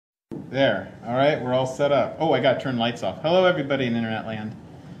There. All right, we're all set up. Oh, I got to turn lights off. Hello, everybody in Internet land.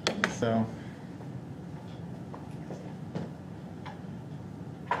 So.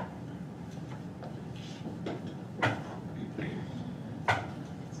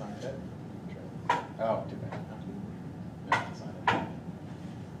 It's not good. Oh, too bad. No, it's not it.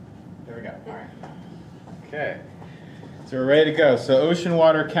 There we go. All right. Okay. So we're ready to go. So ocean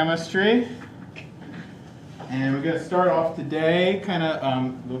water chemistry. And we're going to start off today, kind of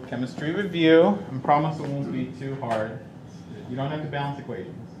a little chemistry review. I promise it won't be too hard. You don't have to balance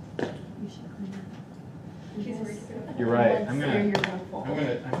equations. You're right. I'm gonna.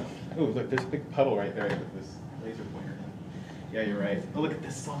 Oh, look, there's a big puddle right there with this laser pointer. Yeah, you're right. Oh, look at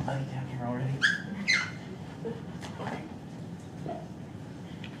this sunlight down here already. Okay.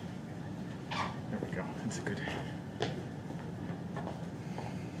 There we go. That's a good.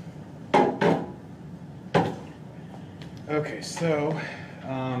 Okay, so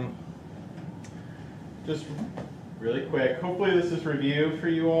just really quick, hopefully this is review for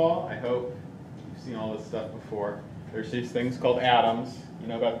you all. I hope you've seen all this stuff before. There's these things called atoms. You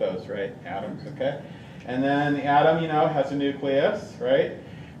know about those, right? Atoms, okay? And then the atom, you know, has a nucleus, right?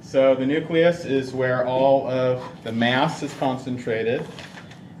 So the nucleus is where all of the mass is concentrated.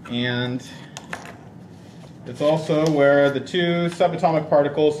 And it's also where the two subatomic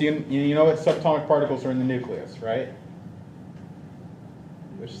particles, you know what subatomic particles are in the nucleus, right?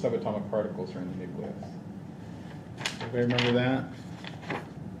 Which subatomic particles are in the nucleus? Everybody remember that?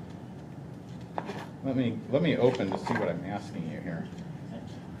 Let me open to see what I'm asking you here.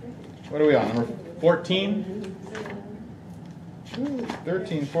 What are we on? Number 14?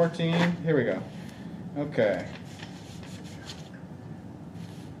 13, 14. Here we go. Okay.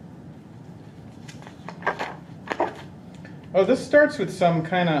 Oh, this starts with some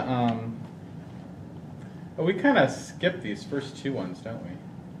kind of oh, we kind of skip these first two ones, don't we?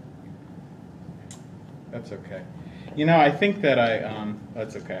 That's okay. You know, I think that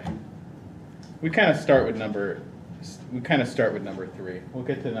that's okay. We kind of start with number 3. We'll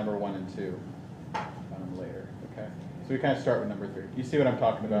get to number 1 and 2 later, okay? So we kind of start with number 3. You see what I'm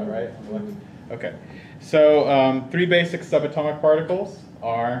talking about, right? On the left? Okay. So 3 basic subatomic particles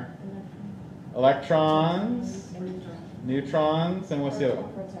are electrons, neutrons, and what's the other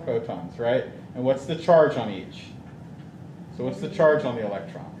one? Protons, right? And what's the charge on each? So what's the charge on the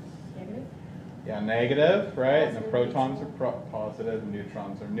electrons? Negative. Yeah, negative, right? And the protons are positive, and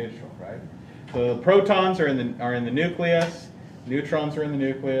neutrons are neutral, right? So the protons are in the nucleus, neutrons are in the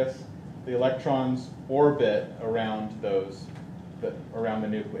nucleus, the electrons orbit around around the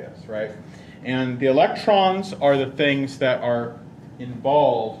nucleus, right? And the electrons are the things that are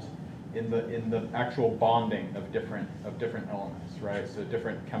involved in the actual bonding of different elements, right? So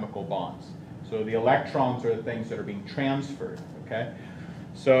different chemical bonds. So the electrons are the things that are being transferred, okay?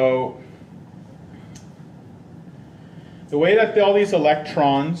 So the way that all these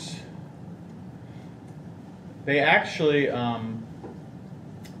electrons, they actually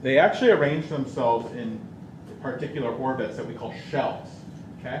arrange themselves in particular orbits that we call shells,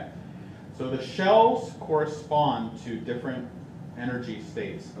 okay? So the shells correspond to different energy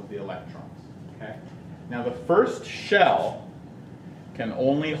states of the electrons, okay? Now the first shell can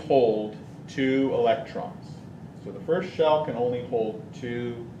only hold 2 electrons. So the first shell can only hold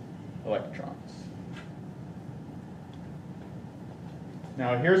 2 electrons.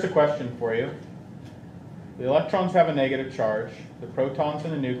 Now here's a question for you. The electrons have a negative charge. The protons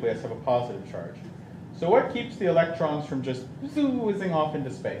in the nucleus have a positive charge. So what keeps the electrons from just whizzing off into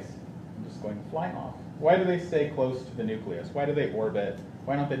space and just going flying off? Why do they stay close to the nucleus? Why do they orbit?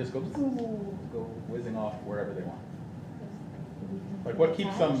 Why don't they just go whizzing off wherever they want? Like what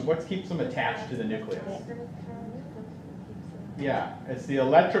keeps them attached to the nucleus? Yeah, it's the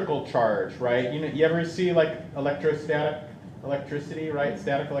electrical charge, right? You ever see like electricity, right?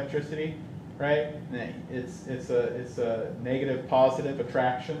 Static electricity, right? It's a negative positive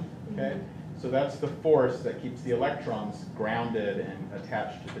attraction, okay? So that's the force that keeps the electrons grounded and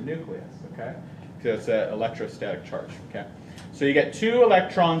attached to the nucleus, okay? So it's an electrostatic charge, okay? So you get 2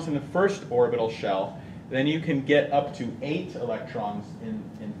 electrons in the first orbital shell, then you can get up to 8 electrons in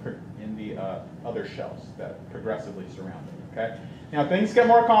the other shells that progressively surround it, okay? Now things get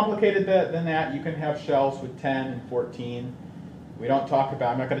more complicated than that. You can have shells with 10 and 14. I'm not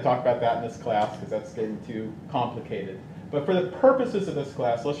going to talk about that in this class because that's getting too complicated. But for the purposes of this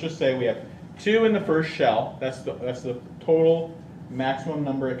class, let's just say we have 2 in the first shell. That's the total maximum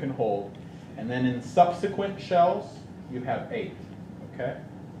number it can hold. And then in subsequent shells, you have 8, okay?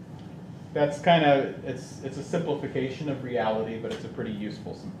 That's kind of, it's a simplification of reality, but it's a pretty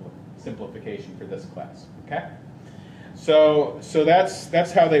useful simplification for this class, okay? So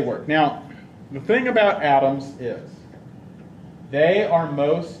that's how they work. Now, the thing about atoms is they are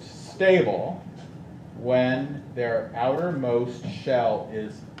most stable when their outermost shell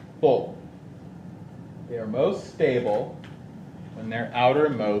is full. They are most stable when their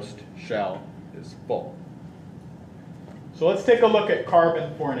outermost shell is full. So let's take a look at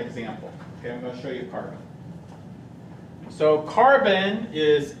carbon for an example. Okay, I'm going to show you carbon. So carbon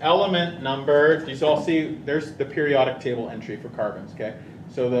is element number, do you all see, there's the periodic table entry for carbons, okay?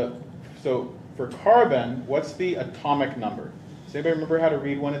 So for carbon, what's the atomic number? Does anybody remember how to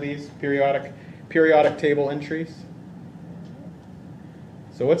read one of these periodic table entries?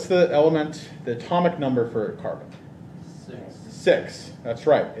 So what's the atomic number for carbon? 6. That's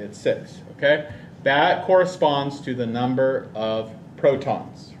right, it's 6, okay? That corresponds to the number of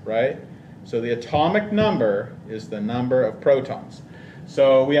protons, right? So the atomic number is the number of protons.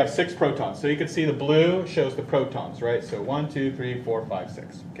 So we have 6 protons. So you can see the blue shows the protons, right? So 1, 2, 3, 4, 5,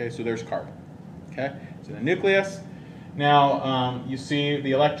 6. Okay, so there's carbon. Okay, so the nucleus. Now you see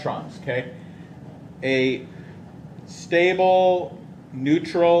the electrons, okay? A stable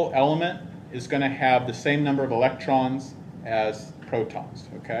neutral element is going to have the same number of electrons as protons,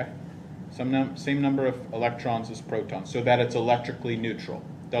 okay? Same number of electrons as protons, so that it's electrically neutral.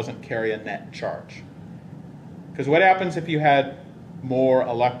 Doesn't carry a net charge. Because what happens if you had more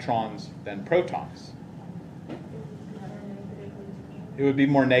electrons than protons? It would be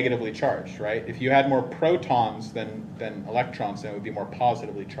more negatively charged, right? If you had more protons than electrons, then it would be more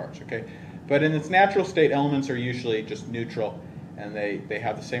positively charged, okay? But in its natural state, elements are usually just neutral, and they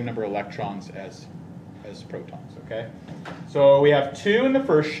have the same number of electrons as protons, okay? So we have 2 in the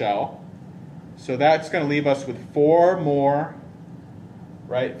first shell, so that's going to leave us with 4 more,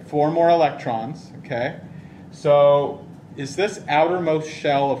 right? 4 more electrons, okay? So is this outermost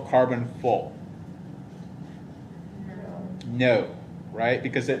shell of carbon full? No, right?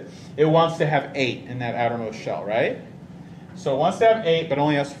 Because it wants to have 8 in that outermost shell, right? So it wants to have 8, but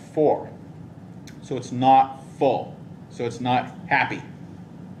only has 4. So it's not full. So it's not happy.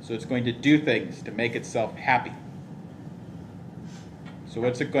 So it's going to do things to make itself happy. So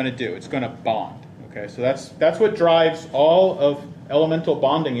what's it going to do? It's going to bond. Okay, so that's what drives all of elemental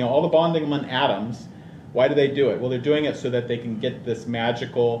bonding. You know, all the bonding among atoms. Why do they do it? Well, they're doing it so that they can get this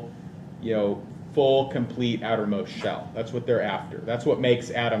magical, you know, full, complete outermost shell. That's what they're after. That's what makes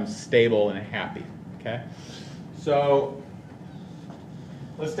atoms stable and happy. Okay, so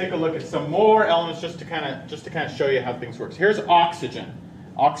let's take a look at some more elements just to kind of show you how things work. So here's oxygen.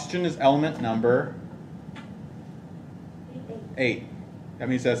 Oxygen is element number 8. That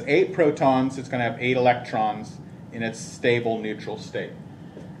means it has 8 protons. It's going to have 8 electrons in its stable neutral state.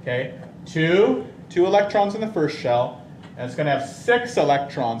 Okay, two electrons in the first shell, and it's going to have 6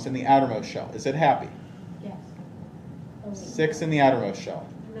 electrons in the outermost shell. Is it happy? Yes. 6 in the outermost shell.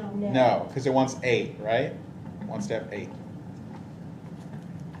 No, because it wants 8, right? It wants to have 8.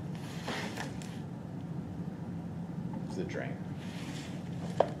 It's the drain.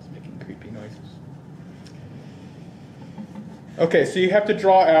 It's making creepy noises. Okay, so you have to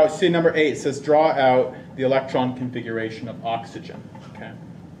draw out, see number 8 says draw out the electron configuration of oxygen. Okay.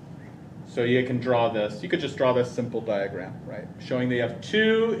 So you can draw this. You could just draw this simple diagram, right? Showing that you have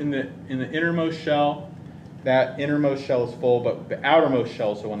 2 in the innermost shell. That innermost shell is full, but the outermost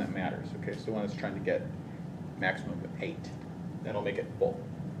shell is the one that matters. Okay, so the one that's trying to get maximum of 8. That'll make it full.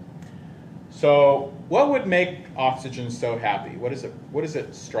 So what would make oxygen so happy? What is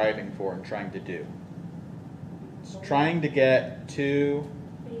it striving for and trying to do? It's trying to get 2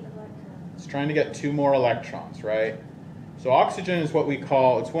 more electrons, right? So oxygen is what we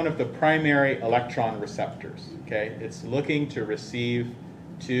call, it's one of the primary electron receptors, okay? It's looking to receive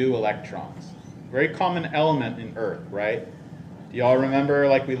 2 electrons. Very common element in Earth, right? Do y'all remember,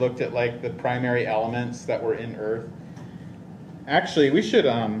 like, we looked at, like, the primary elements that were in Earth? Actually, we should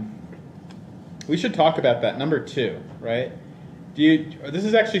talk about that, number 2, right? This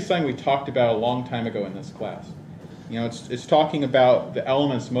is actually something we talked about a long time ago in this class. You know, it's talking about the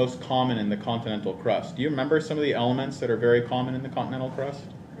elements most common in the continental crust. Do you remember some of the elements that are very common in the continental crust?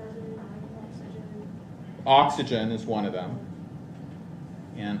 Oxygen is one of them.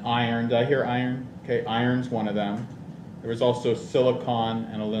 And iron. Did I hear iron? Okay, iron's one of them. There was also silicon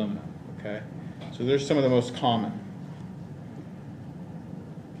and aluminum. Okay, so there's some of the most common.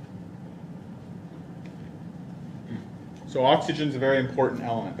 So oxygen is a very important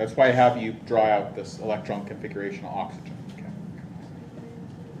element. That's why I have you draw out this electron configuration of oxygen. Okay.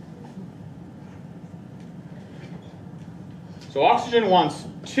 So oxygen wants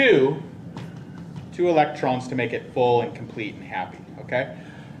two electrons to make it full and complete and happy. Okay.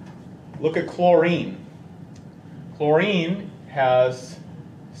 Look at chlorine. Chlorine has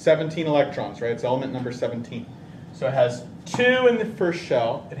 17 electrons, right? It's element number 17. So it has 2 in the first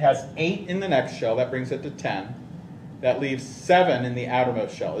shell. It has 8 in the next shell. That brings it to 10. That leaves 7 in the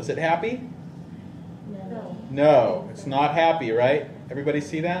outermost shell. Is it happy? No. No, it's not happy, right? Everybody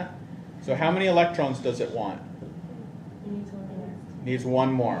see that? So how many electrons does it want? It needs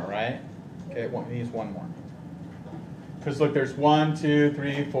 1 more, right? Okay, it needs 1 more. Because look, there's 1, 2,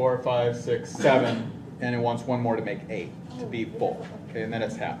 3, 4, 5, 6, 7, and it wants 1 more to make 8, to be full. Okay, and then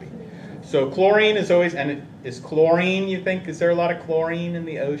it's happy. So chlorine is always, and is chlorine, you think, is there a lot of chlorine in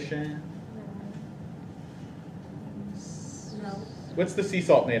the ocean? No. What's the sea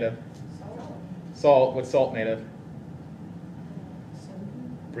salt made of? Salt. What's salt made of?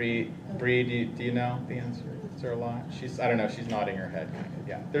 Bree, do you know the answer? Is there a lot? I don't know, she's nodding her head.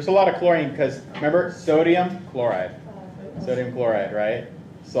 Yeah, there's a lot of chlorine because, remember, sodium chloride. Sodium chloride, right?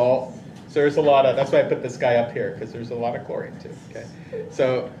 Salt. So there's a lot of, that's why I put this guy up here, because there's a lot of chlorine too, okay?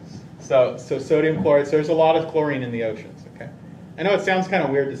 So sodium chloride, so there's a lot of chlorine in the oceans, okay? I know it sounds kind of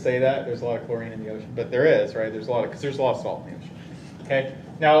weird to say that, there's a lot of chlorine in the ocean, but there is, right? There's a lot of, because there's a lot of salt in the ocean, okay?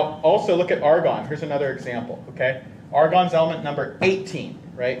 Now, also look at argon. Here's another example, okay? Argon's element number 18,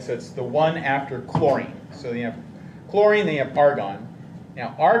 right? So it's the one after chlorine. So you have chlorine, then you have argon.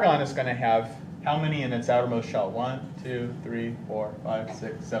 Now, argon is going to have how many in its outermost shell? 1, 2, 3, 4, 5,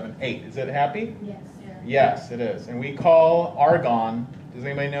 6, 7, 8. Is it happy? Yes. Yes, it is. And we call argon, does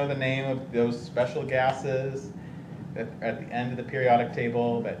anybody know the name of those special gases that at the end of the periodic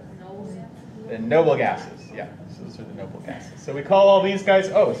table? The noble gases. Yeah, so those are the noble gases. So we call all these guys,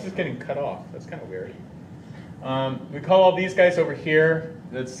 oh, it's just getting cut off. That's kind of weird. We call all these guys over here,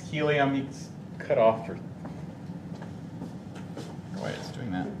 that's helium, it's cut off for, wait, it's doing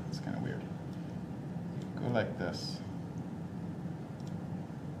that. It's kind of weird. Go like this.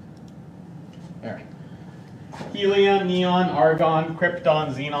 There. Helium, neon, argon,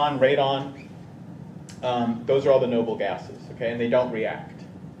 krypton, xenon, radon. Those are all the noble gases, okay? And they don't react.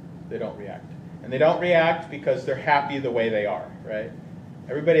 They don't react. And they don't react because they're happy the way they are, right?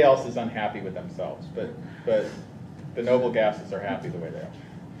 Everybody else is unhappy with themselves, but the noble gases are happy the way they are.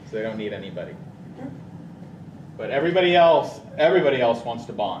 So they don't need anybody. But everybody else wants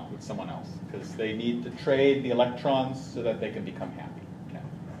to bond with someone else because they need to trade the electrons so that they can become happy. Okay.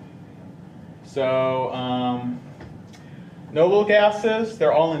 So noble gases,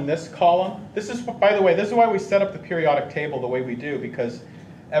 they're all in this column. This is, by the way, this is why we set up the periodic table the way we do, because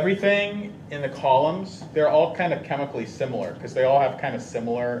everything in the columns, they're all kind of chemically similar because they all have kind of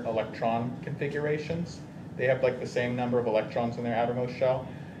similar electron configurations. They have like the same number of electrons in their outermost shell.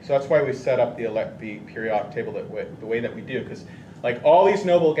 So that's why we set up the periodic table the way that we do, because like all these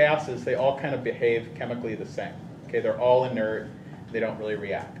noble gases, they all kind of behave chemically the same. Okay, they're all inert. They don't really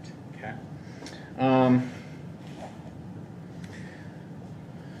react. Okay.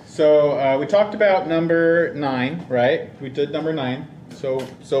 So we talked about number 9, right? We did number 9. So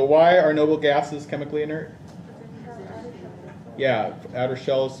why are noble gases chemically inert? Yeah, outer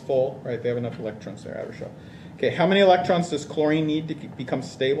shell is full, right? They have enough electrons in their outer shell. Okay, how many electrons does chlorine need to become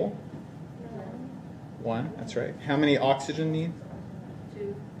stable? 1, that's right. How many oxygen need?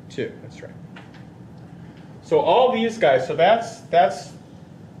 2, that's right. So all these guys, so that's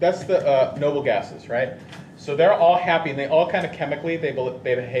the noble gases, right? So they're all happy, and they all kind of chemically, they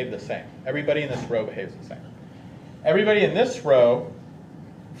behave the same. Everybody in this row behaves the same. Everybody in this row,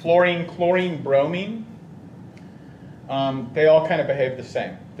 fluorine, chlorine, bromine, they all kind of behave the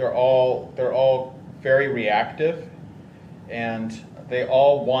same. They're all very reactive, and they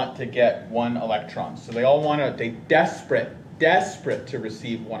all want to get 1 electron. So they all want to, they're desperate to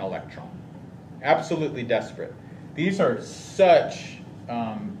receive 1 electron. Absolutely desperate. These are such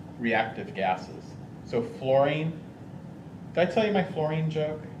reactive gases. So fluorine, did I tell you my fluorine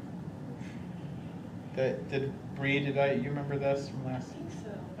joke? Bree, you remember this from last? I think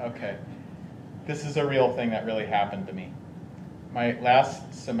so. Okay. This is a real thing that really happened to me. My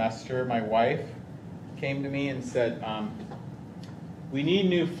last semester, my wife came to me and said, "We need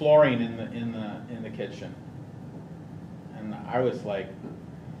new fluorine in the kitchen." And I was like,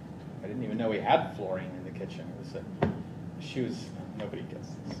 I didn't even know we had fluorine in the kitchen. It was nobody gets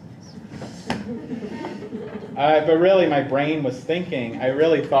this. But really, my brain was thinking. I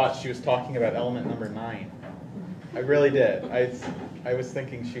really thought she was talking about element number 9. I really did. I was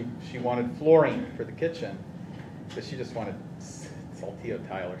thinking she wanted fluorine for the kitchen, but she just wanted saltillo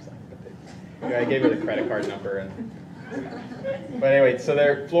tile or something. But I gave her the credit card number. But anyway, so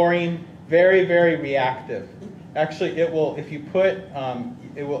they're fluorine, very, very reactive. Actually, it will, if you put,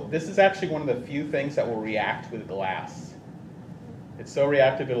 this is actually one of the few things that will react with glass. It's so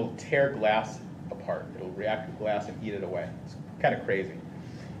reactive, it'll tear glass apart. apart. It'll react with glass and eat it away. It's kind of crazy.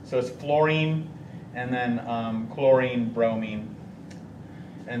 So it's fluorine, and then chlorine, bromine,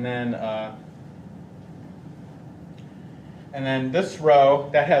 and then this row,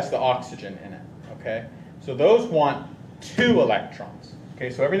 that has the oxygen in it, okay? So those want 2 electrons,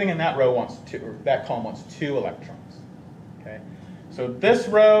 okay? So everything in that row wants 2, or that column wants 2 electrons, okay? So this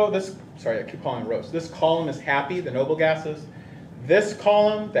row, sorry, I keep calling it rows. This column is happy, the noble gases. This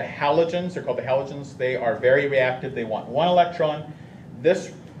column, the halogens, they're called the halogens, they are very reactive. They want 1 electron.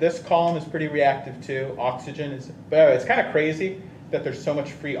 This column is pretty reactive too. Oxygen is, it's kind of crazy that there's so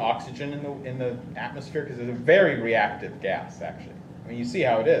much free oxygen in the atmosphere because it's a very reactive gas, actually. I mean, you see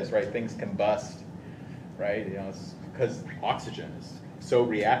how it is, right? Things combust, right? You know, it's because oxygen is so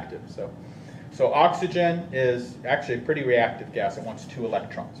reactive. So oxygen is actually a pretty reactive gas. It wants 2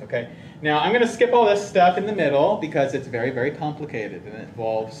 electrons, okay? Now, I'm going to skip all this stuff in the middle because it's very, very complicated, and it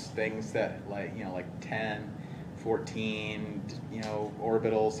involves things that, like 10, 14,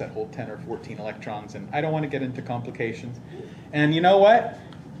 orbitals that hold 10 or 14 electrons, and I don't want to get into complications. And you know what?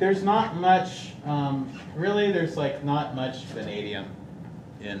 There's not much, really, there's like not much vanadium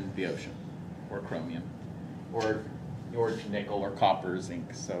in the ocean, or chromium, or nickel or copper or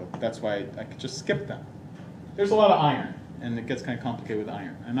zinc, so that's why I could just skip them. There's a lot of iron, and it gets kind of complicated with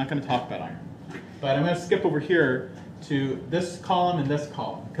iron. I'm not going to talk about iron, but I'm going to skip over here to this column and this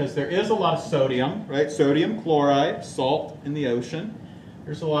column, because there is a lot of sodium, right? Sodium chloride, salt in the ocean.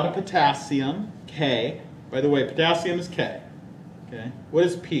 There's a lot of potassium, K. By the way, potassium is K. Okay. What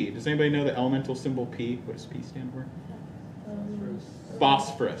is P? Does anybody know the elemental symbol P? What does P stand for?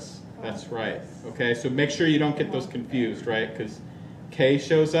 Phosphorus. That's right. Okay, so make sure you don't get those confused, right? Because K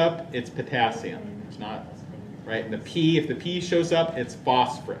shows up, it's potassium. It's not, right? And the P, if the P shows up, it's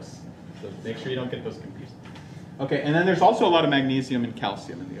phosphorus. So make sure you don't get those confused. Okay, and then there's also a lot of magnesium and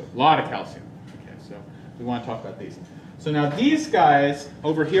calcium in the ocean. A lot of calcium. Okay, so we want to talk about these. So now these guys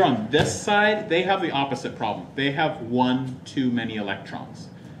over here on this side, they have the opposite problem. They have 1 too many electrons.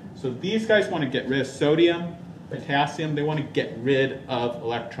 So these guys want to get rid of sodium, potassium. They want to get rid of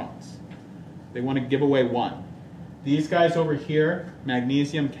electrons. They want to give away 1. These guys over here,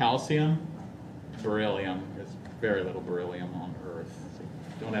 magnesium, calcium, beryllium. There's very little beryllium on Earth, so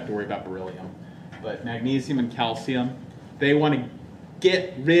you don't have to worry about beryllium. But magnesium and calcium, they want to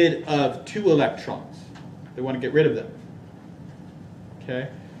get rid of 2 electrons. They want to get rid of them. Okay?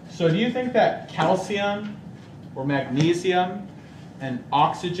 So do you think that calcium or magnesium and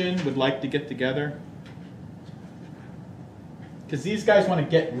oxygen would like to get together? Because these guys want to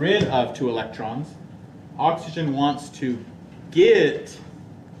get rid of 2 electrons. Oxygen wants to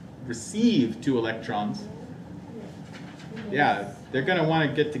receive 2 electrons. Yeah, they're going to want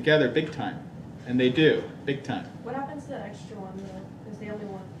to get together big time. And they do, big time. What happens to the extra one, though? Because they only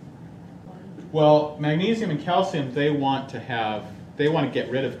want 1. Well, magnesium and calcium, they want to get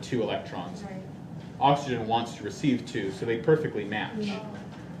rid of 2 electrons. Right. Oxygen wants to receive 2, so they perfectly match.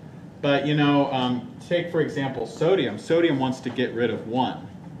 But, take, for example, sodium. Sodium wants to get rid of 1.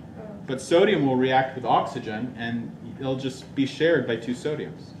 But sodium will react with oxygen, and it'll just be shared by 2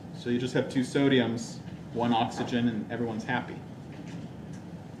 sodiums. So you just have 2 sodiums, 1 oxygen, and everyone's happy.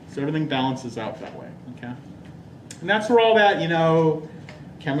 So everything balances out that way, okay? And that's where all that,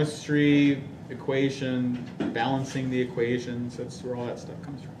 chemistry, equation, balancing the equations, that's where all that stuff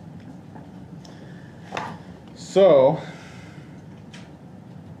comes from. Okay? So,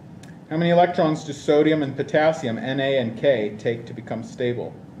 how many electrons do sodium and potassium, Na and K, take to become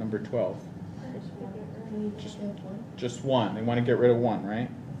stable? Number 12. Just 1. They want to get rid of 1, right?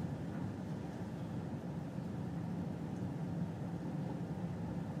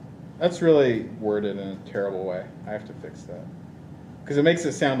 That's really worded in a terrible way. I have to fix that. Because it makes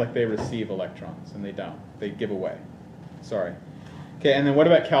it sound like they receive electrons, and they don't. They give away. Sorry. Okay, and then what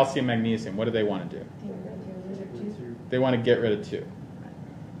about calcium, magnesium? What do they want to do? They want to get rid of 2.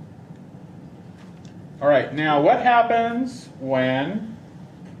 All right, now what happens when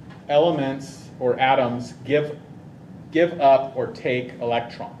elements or atoms give up or take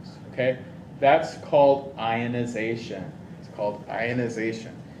electrons? Okay, that's called ionization. It's called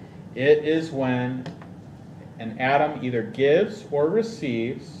ionization. It is when an atom either gives or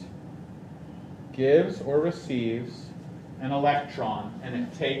receives an electron, and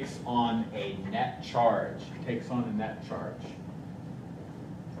it takes on a net charge.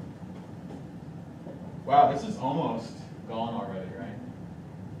 Wow, this is almost gone already, right?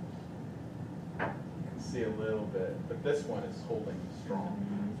 You can see a little bit, but this one is holding strong.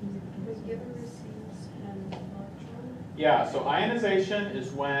 Yeah, so ionization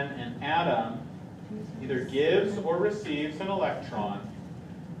is when an atom either gives or receives an electron,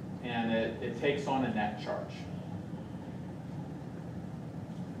 and it takes on a net charge.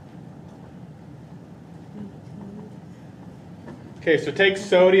 Okay, so take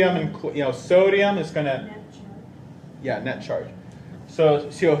sodium, and sodium is going to, Net charge. yeah, net charge. So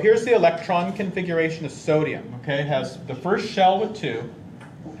here's the electron configuration of sodium. Okay, it has the first shell with 2,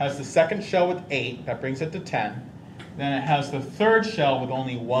 has the second shell with 8, that brings it to 10. Then it has the third shell with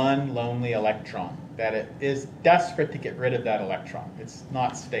only 1 lonely electron. That it is desperate to get rid of that electron. It's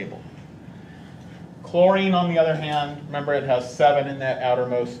not stable. Chlorine, on the other hand, remember it has 7 in that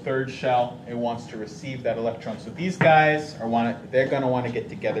outermost third shell. It wants to receive that electron. So these guys they're going to want to get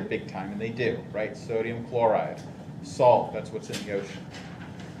together big time, and they do, right? Sodium chloride, salt, that's what's in the ocean.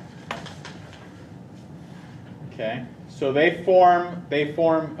 Okay, so they form.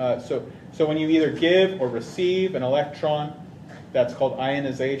 So when you either give or receive an electron, that's called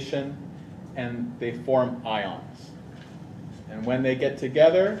ionization, and they form ions. And when they get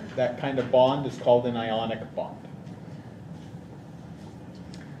together, that kind of bond is called an ionic bond.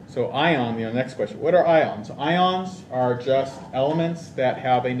 So ion, next question. What are ions? Ions are just elements that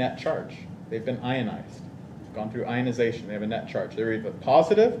have a net charge. They've been ionized, gone through ionization. They have a net charge. They're either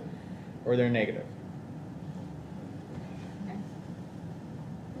positive or they're negative.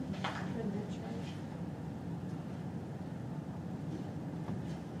 The net charge.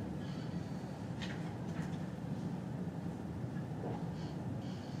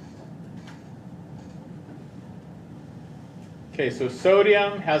 Okay, so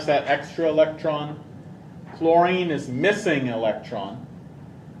sodium has that extra electron. Chlorine is missing an electron.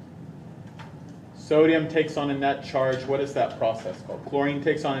 Sodium takes on a net charge. What is that process called? Chlorine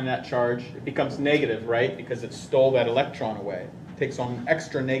takes on a net charge. It becomes negative, right? Because it stole that electron away. It takes on an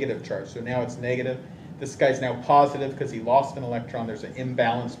extra negative charge. So now it's negative. This guy's now positive because he lost an electron. There's an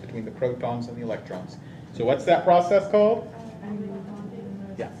imbalance between the protons and the electrons. So what's that process called?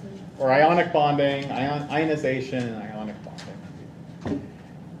 Yeah. Or ionic bonding, ionization, and ionic bonding.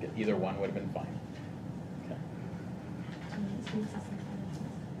 Either one would have been fine. Okay.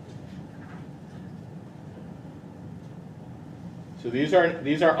 So these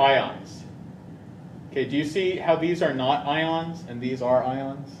are ions. Okay, do you see how these are not ions and these are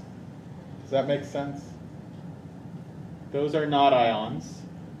ions? Does that make sense? Those are not ions.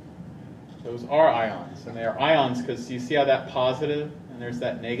 Those are ions. And they are ions because you see how that positive and there's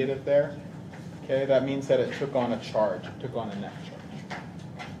that negative there? Okay, that means that it took on a charge. It took on a net charge.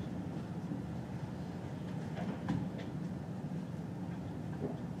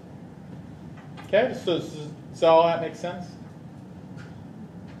 Okay, so does all that make sense?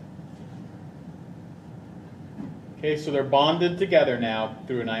 Okay, so they're bonded together now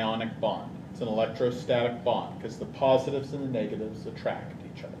through an ionic bond. It's an electrostatic bond because the positives and the negatives attract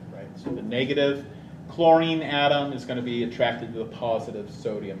each other, right? So the negative chlorine atom is going to be attracted to the positive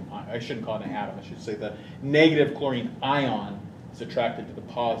sodium. I shouldn't call it an atom. I should say the negative chlorine ion is attracted to the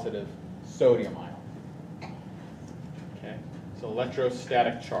positive sodium ion. Okay, so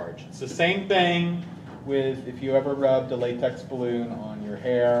electrostatic charge. It's the same thing with if you ever rubbed a latex balloon on your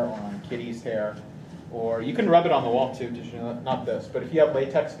hair or on Kitty's hair. Or you can rub it on the wall too, just, not this. But if you have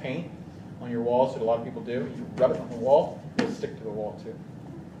latex paint on your walls, that a lot of people do, you rub it on the wall, it'll stick to the wall too.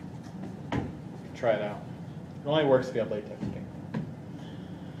 Try it out. It only works if you have latex paint.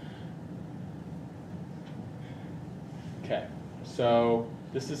 Okay, so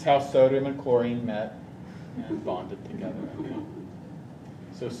this is how sodium and chlorine met and bonded together. Okay.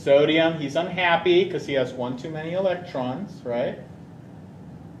 So sodium, he's unhappy because he has one too many electrons, right?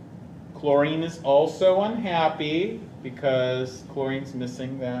 Chlorine is also unhappy because chlorine's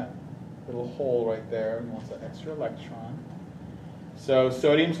missing that little hole right there and wants an extra electron. So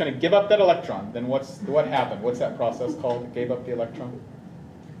sodium's going to give up that electron. Then what happened? What's that process called that gave up the electron?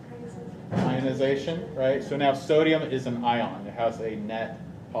 Ionization, right? So now sodium is an ion. It has a net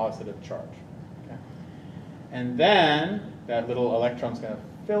positive charge. Okay? And then that little electron's going to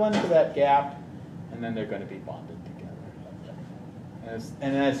fill into that gap, and then they're going to be bonded together.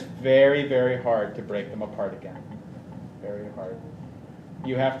 And it's very, very hard to break them apart again. Very hard.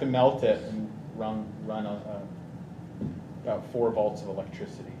 You have to melt it and run about 4 volts of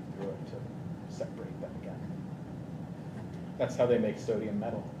electricity through it to separate them again. That's how they make sodium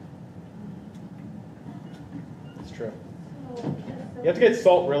metal. It's true. You have to get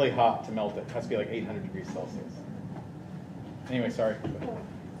salt really hot to melt it. It has to be like 800 degrees Celsius. Anyway, sorry. Oh,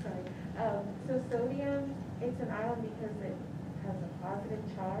 sorry. So sodium, it's an ion because it has a positive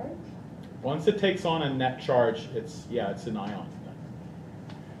charge? Once it takes on a net charge, it's an ion.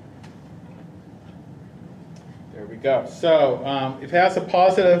 There we go. So if it has a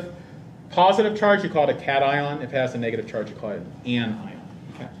positive charge, you call it a cation. If it has a negative charge, you call it an anion.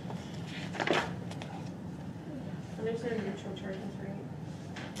 Okay. said neutral charges,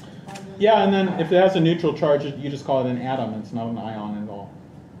 right? Positive. Yeah, and then if it has a neutral charge, you just call it an atom. It's not an ion at all.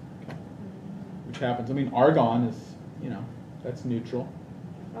 Okay. Which happens. I mean, argon is, that's neutral.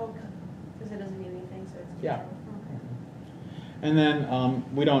 Okay. Because it doesn't mean anything, so it's neutral. Yeah. Okay. And then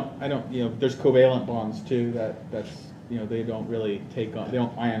there's covalent bonds too. That's they don't really take on, they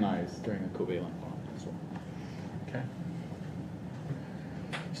don't ionize during a covalent bond as well. Okay.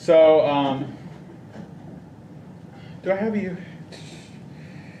 So do I have you?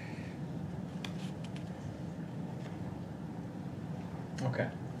 Okay.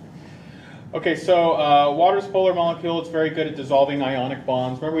 Okay, so water's a polar molecule. It's very good at dissolving ionic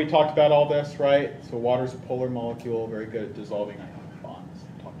bonds. Remember we talked about all this, right? So water's a polar molecule, very good at dissolving ionic bonds.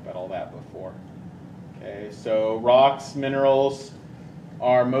 We talked about all that before. Okay, so rocks, minerals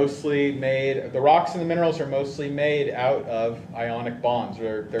are mostly made, the rocks and the minerals are mostly made out of ionic bonds.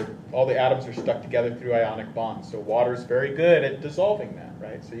 All the atoms are stuck together through ionic bonds. So water's very good at dissolving that,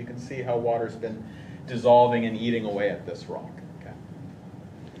 right? So you can see how water's been dissolving and eating away at this rock.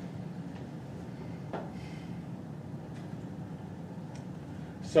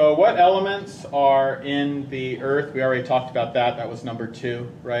 So what elements are in the Earth? We already talked about that. That was number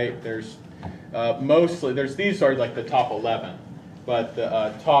 2, right? There's these are like the top 11, but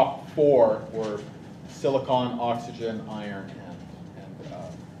the top 4 were silicon, oxygen, iron, and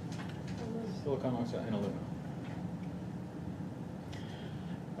silicon, oxygen, and aluminum.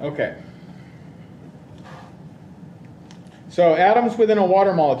 Okay. So atoms within a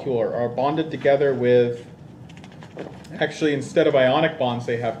water molecule are bonded together with, actually, instead of ionic bonds,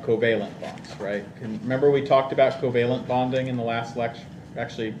 they have covalent bonds, right? Remember we talked about covalent bonding in the last lecture?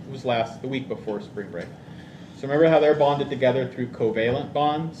 Actually, it was the week before spring break. So remember how they're bonded together through covalent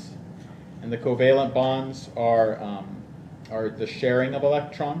bonds? And the covalent bonds are the sharing of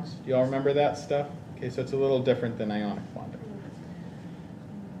electrons. Do you all remember that stuff? Okay, so it's a little different than ionic bonding.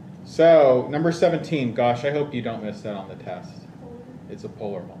 So, number 17, gosh, I hope you don't miss that on the test. It's a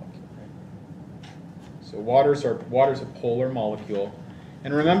polar molecule. So water's a polar molecule.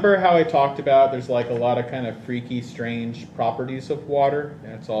 And remember how I talked about there's like a lot of kind of freaky, strange properties of water?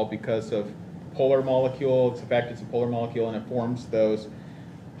 And it's all because of polar molecule. It's the fact it's a polar molecule and it forms those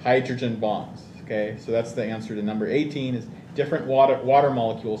hydrogen bonds. Okay, so that's the answer to number 18 is different water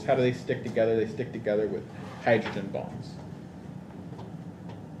molecules. How do they stick together? They stick together with hydrogen bonds.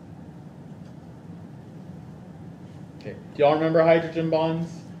 Okay, do y'all remember hydrogen bonds?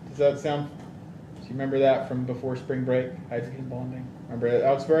 Does that sound? Do you remember that from before spring break? Hydrogen bonding. Remember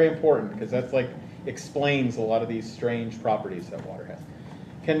that's very important because that's like explains a lot of these strange properties that water has.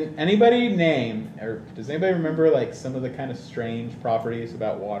 Can anybody name, or does anybody remember like some of the kind of strange properties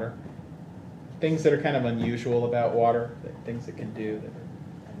about water? Things that are kind of unusual about water, things it can do that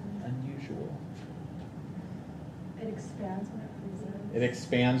are unusual. It expands when it freezes. It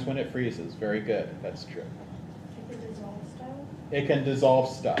expands when it freezes. Very good. That's true. It can dissolve stuff. It can dissolve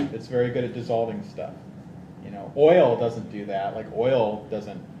stuff. It's very good at dissolving stuff. You know, oil doesn't do that. Like oil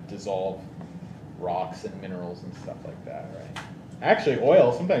doesn't dissolve rocks and minerals and stuff like that, right? Actually,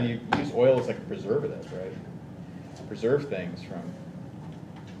 oil, sometimes you use oil as like a preservative, right? To preserve things from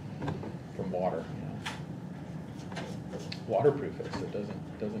water, you know. Waterproof it so it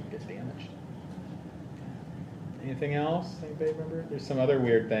doesn't get damaged. Anything else? Anybody remember? There's some other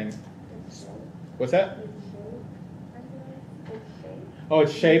weird things. What's that? Oh,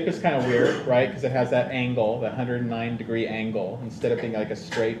 its shape is kind of weird, right? Because it has that angle, the 109-degree angle, instead of being like a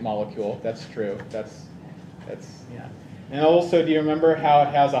straight molecule. That's true. That's yeah. And also, do you remember how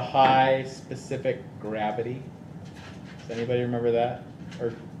it has a high specific gravity? Does anybody remember that?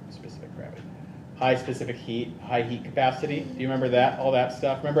 Or specific gravity? High specific heat, high heat capacity. Do you remember that? All that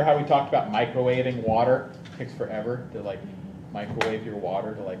stuff. Remember how we talked about microwaving water? It takes forever to like microwave your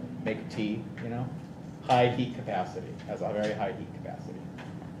water to like make tea, you know? High heat capacity. Has a very high heat capacity.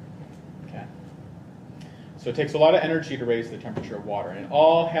 Okay. So it takes a lot of energy to raise the temperature of water. And it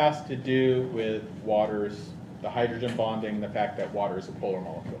all has to do with the hydrogen bonding, the fact that water is a polar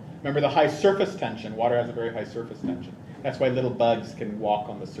molecule. Remember the high surface tension. Water has a very high surface tension. That's why little bugs can walk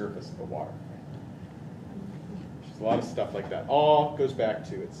on the surface of the water. There's a lot of stuff like that. All goes back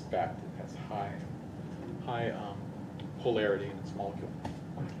to its fact it has high polarity in its molecule.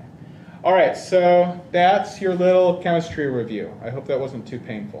 All right, so that's your little chemistry review. I hope that wasn't too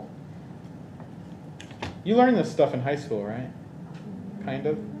painful. You learned this stuff in high school, right? Kind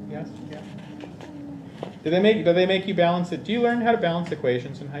of, yes? Yeah. Did they make you balance it? Do you learn how to balance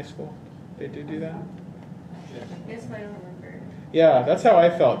equations in high school? They do that? Yes, but I don't remember. Yeah, that's how I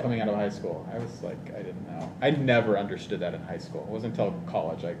felt coming out of high school. I was like, I didn't know. I never understood that in high school. It wasn't until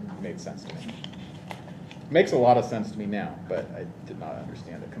college it made sense to me. makes a lot of sense to me now, but I did not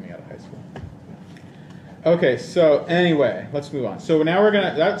understand it coming out of high school. Okay, so anyway, let's move on. So now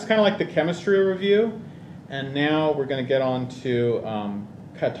that's kind of like the chemistry review, and now we're gonna get on to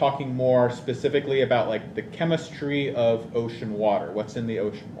kind of talking more specifically about like the chemistry of ocean water, what's in the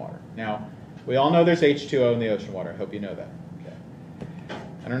ocean water. Now, we all know there's H2O in the ocean water. I hope you know that. Okay.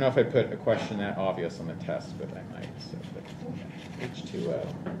 I don't know if I put a question that obvious on the test, but I might. So, H2O.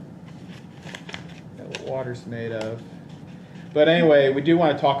 Know what water's made of. But anyway, we do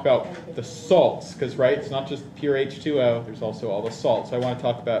want to talk about the salts, because, right, it's not just pure H2O, there's also all the salts. So I want to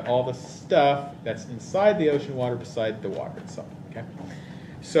talk about all the stuff that's inside the ocean water beside the water itself, okay?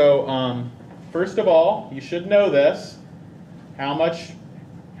 So, first of all, you should know this, how much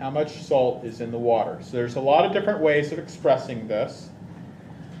salt is in the water. So there's a lot of different ways of expressing this.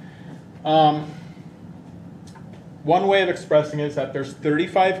 One way of expressing it is that there's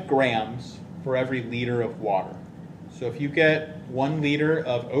 35 grams for every liter of water. So if you get 1 liter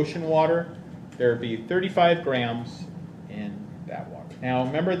of ocean water, there would be 35 grams in that water. Now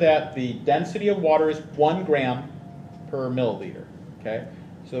remember that the density of water is 1 gram per milliliter. Okay?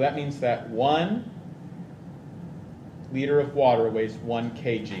 So that means that 1 liter of water weighs 1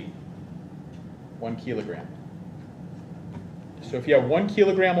 kg, 1 kilogram. So if you have 1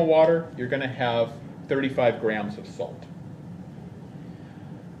 kilogram of water, you're going to have 35 grams of salt.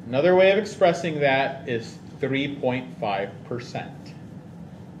 Another way of expressing that is 3.5%.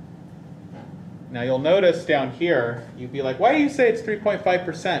 Now you'll notice down here, you'd be like, why do you say it's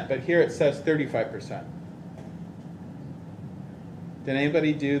 3.5%? But here it says 35%. Did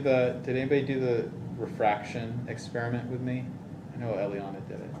anybody do the refraction experiment with me? I know Eliana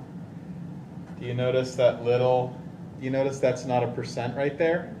did it. Do you notice that's not a percent right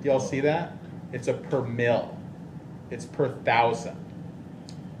there? Do y'all see that? It's a per mil. It's per 1,000.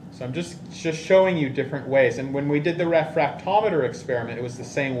 So I'm just showing you different ways. And when we did the refractometer experiment, it was the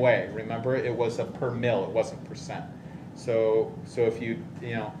same way. Remember, it was a per mil. It wasn't percent. So if you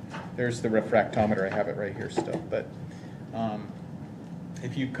there's the refractometer. I have it right here still. But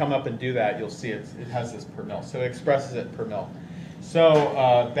if you come up and do that, you'll see it has this per mil. So it expresses it per mil.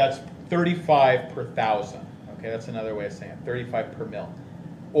 So that's 35 per 1,000. Okay, that's another way of saying it, 35 per mil.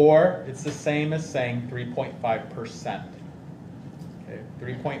 Or it's the same as saying 3.5%. Okay,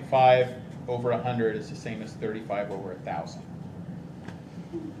 3.5 over 100 is the same as 35 over 1,000.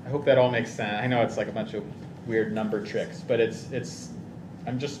 I hope that all makes sense. I know it's like a bunch of weird number tricks, but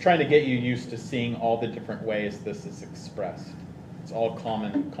I'm just trying to get you used to seeing all the different ways this is expressed. It's all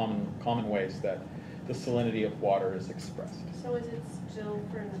common ways that the salinity of water is expressed. So is it still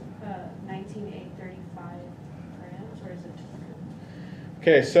for 19A 35 grams, or is it different?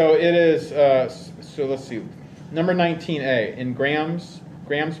 Okay, so it is, so let's see, number 19A, in grams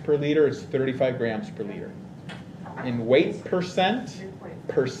per liter, it's 35 grams per liter. In weight percent,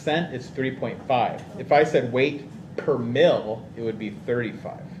 it's 3.5. If I said weight per mil, it would be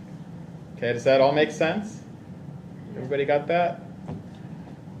 35. Okay, does that all make sense? Everybody got that?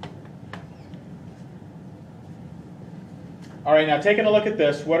 All right, now taking a look at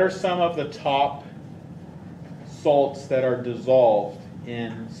this, what are some of the top salts that are dissolved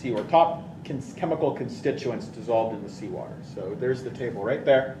in seawater? Top chemical constituents dissolved in the seawater. So there's the table right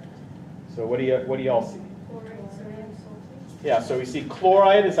there. So what do y'all see? Chloride, sodium, sulfate. Yeah, so we see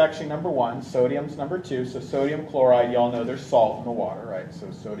chloride is actually number 1, sodium's number 2. So sodium chloride, y'all know there's salt in the water, right?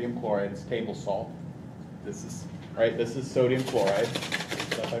 So sodium chloride is table salt. This is sodium chloride.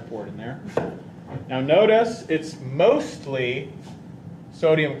 Stuff I poured in there. Now notice it's mostly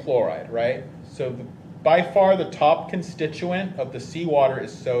sodium chloride, right? So by far the top constituent of the seawater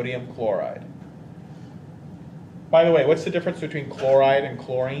is sodium chloride. By the way, what's the difference between chloride and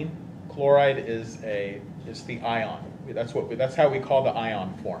chlorine? Chloride is the ion. That's how we call the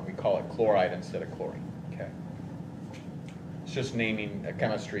ion form. We call it chloride instead of chlorine. Okay. It's just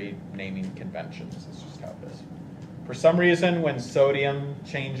chemistry naming conventions. It's just how it is. For some reason, when sodium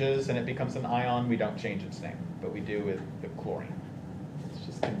changes and it becomes an ion, we don't change its name, but we do with the chlorine. It's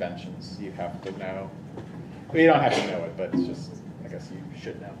just conventions. You have to know. Well, you don't have to know it, but it's just, I guess you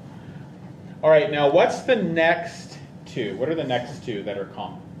should know. All right, now what's the next two? What are the next two that are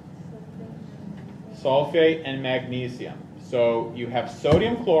common? Sulfate and magnesium. So you have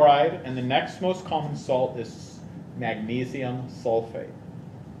sodium chloride, and the next most common salt is magnesium sulfate.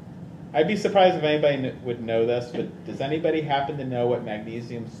 I'd be surprised if anybody would know this, but does anybody happen to know what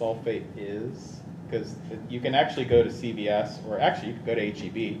magnesium sulfate is? Because you can actually go to CVS, or actually you can go to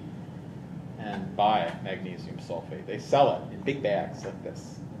HEB and buy magnesium sulfate. They sell it in big bags like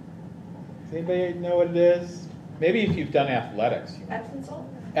this. Does anybody know what it is? Maybe if you've done athletics. Epsom salt?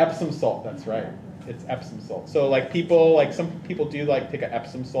 Epsom salt, that's right. It's Epsom salt. So like people, like some people do like take an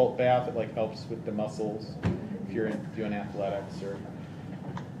Epsom salt bath. It like helps with the muscles if you're doing athletics or.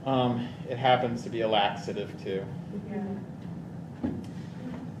 It happens to be a laxative too. Yeah.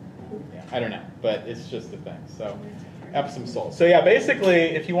 Yeah, I don't know, but it's just a thing. So Epsom salt. So yeah,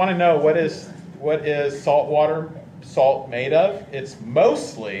 basically, if you want to know what is saltwater salt made of, it's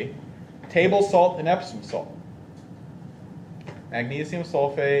mostly table salt and Epsom salt. Magnesium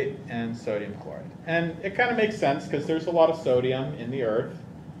sulfate and sodium chloride. And it kind of makes sense because there's a lot of sodium in the earth,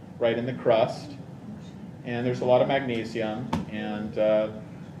 right in the crust, and there's a lot of magnesium, and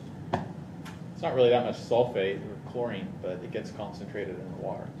it's not really that much sulfate or chlorine, but it gets concentrated in the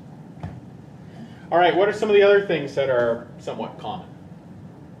water. All right, what are some of the other things that are somewhat common?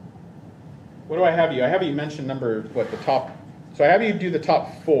 What do I have you? I have you mention the top. So I have you do the top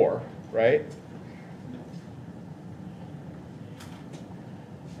 4, right?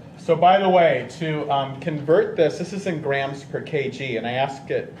 So by the way, to convert this is in grams per kg, and I ask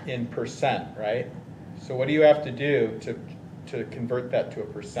it in percent, right? So what do you have to do to convert that to a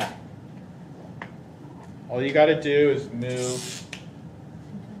percent? All you got to do is move,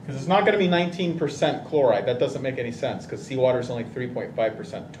 because it's not going to be 19% chloride. That doesn't make any sense, because seawater is only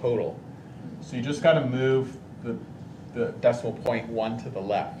 3.5% total. So you just got to move the decimal point 1 to the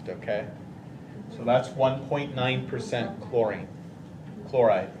left, okay? So that's 1.9%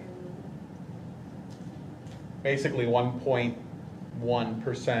 chloride. Basically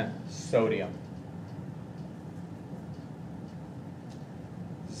 1.1% sodium.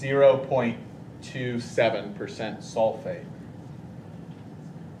 0.27% sulfate.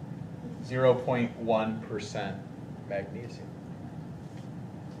 0.1% magnesium.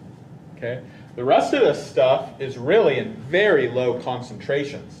 Okay? The rest of this stuff is really in very low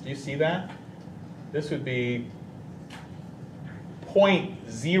concentrations. Do you see that? This would be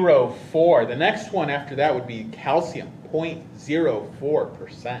 0.04. The next one after that would be calcium,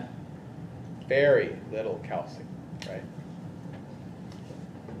 0.04%. Very little calcium, right?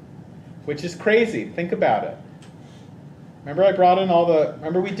 Which is crazy. Think about it. Remember I brought in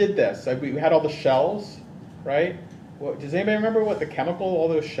remember we did this. We had all the shells, right? Well, does anybody remember what the chemical, all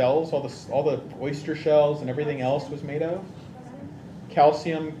those shells, all the oyster shells and everything else was made of?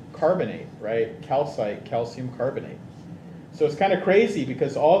 Calcium carbonate, right? Calcite, calcium carbonate. So it's kind of crazy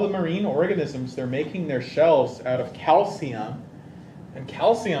because all the marine organisms, they're making their shells out of calcium, and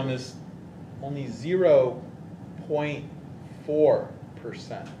calcium is only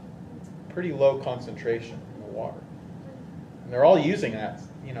 0.4%. Pretty low concentration in the water. And they're all using that,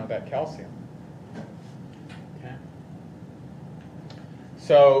 that calcium. Okay.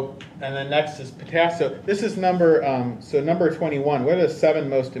 So, and then next is potassium. This is number 21. What are the 7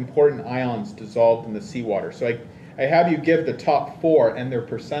 most important ions dissolved in the seawater? So I have you give the top 4 and their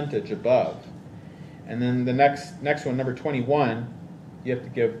percentage above. And then the next one, number 21, you have to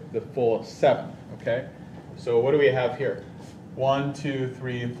give the full 7, okay? So what do we have here? 1, 2,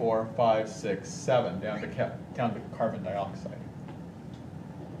 3, 4, 5, 6, 7, down to carbon dioxide.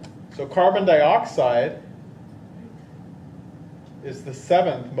 So carbon dioxide is the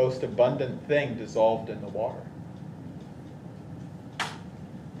 7th most abundant thing dissolved in the water.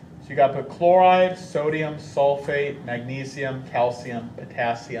 So you got to put chloride, sodium, sulfate, magnesium, calcium,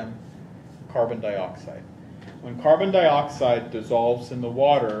 potassium, carbon dioxide. When carbon dioxide dissolves in the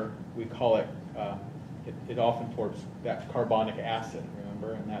water, we call it, it often forms that carbonic acid,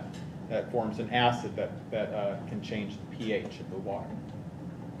 remember? And that forms an acid that can change the pH of the water.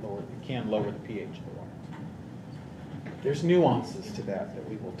 It can lower the pH of the water. There's nuances to that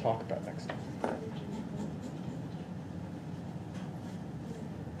we will talk about next time.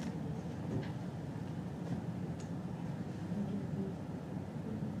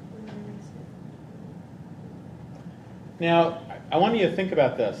 Now, I want you to think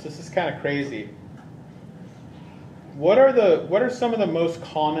about this. This is kind of crazy. What are some of the most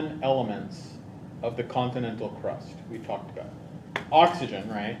common elements of the continental crust we talked about? Oxygen,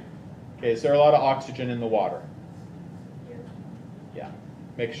 right? Okay, is there a lot of oxygen in the water? Yeah.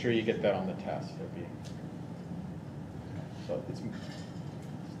 Make sure you get that on the test. So it's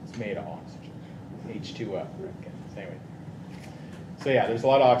made of oxygen. H2O. Okay. So anyway. So yeah, there's a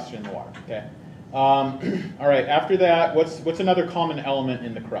lot of oxygen in the water. Okay. All right. After that, what's another common element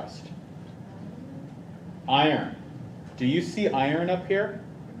in the crust? Iron. Do you see iron up here?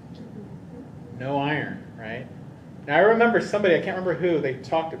 No iron, right? Now I remember somebody, I can't remember who, they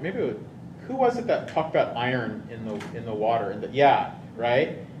talked, who was it that talked about iron in the water? Yeah,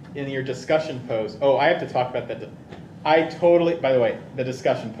 right? In your discussion post. Oh, I have to talk about that. By the way, the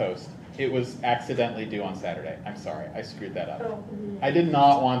discussion post, it was accidentally due on Saturday. I'm sorry, I screwed that up. I did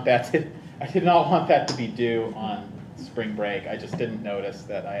not want that to, I did not want that to be due on spring break. I just didn't notice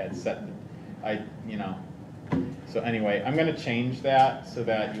that I had set, So anyway, I'm going to change that so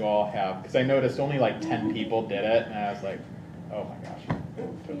that you all have, because I noticed only like 10 people did it, and I was like, oh my gosh.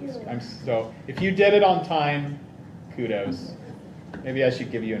 So if you did it on time, kudos. Maybe I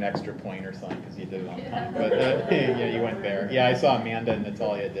should give you an extra point or something because you did it on time. But yeah, you went there. Yeah, I saw Amanda and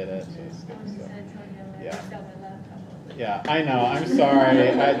Natalia did it. So it's good. So. Yeah. Yeah, I know. I'm sorry.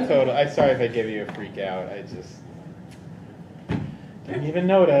 I'm sorry if I give you a freak out. I just didn't even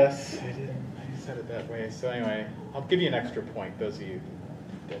notice. I said it that way. So anyway, I'll give you an extra point. Those of you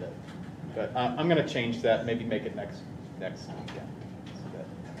who did it. But I'm going to change that. Maybe make it next weekend. So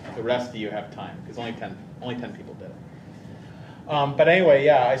that the rest of you have time because only 10 people did it. But anyway,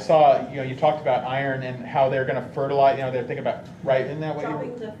 yeah, I saw, you talked about iron and how they're going to fertilize, they're thinking about, right, isn't that what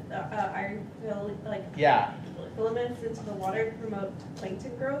dropping the iron yeah. filaments into the water to promote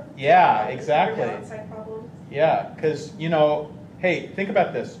plankton growth? Yeah, exactly. Downside problems? Yeah, because, hey, think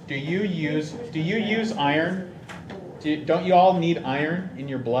about this. Do you use iron? Don't you all need iron in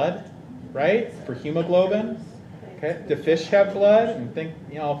your blood, right, for hemoglobin? Okay. Do fish have blood? And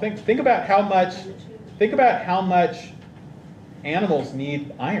think about how much animals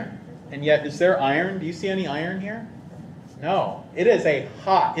need iron. And yet, is there iron? Do you see any iron here? No. It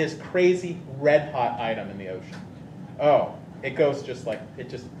is crazy red hot item in the ocean. Oh, it goes just like, there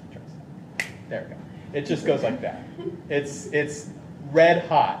we go. It just goes like that. It's red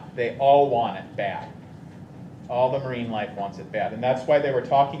hot. They all want it bad. All the marine life wants it bad. And that's why they were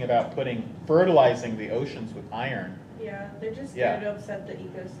talking about fertilizing the oceans with iron. Yeah, they're just scared to upset the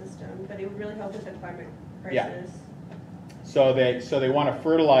ecosystem, but it would really help with the climate crisis. Yeah. So they want to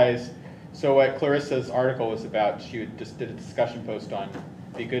fertilize. So what Clarissa's article was about, she just did a discussion post on.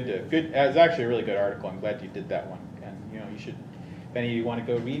 It's actually a really good article. I'm glad you did that one. And you should, if any of you want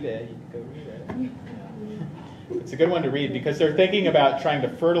to go read it, you can go read it. Yeah. It's a good one to read because they're thinking about trying to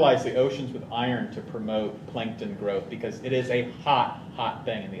fertilize the oceans with iron to promote plankton growth because it is a hot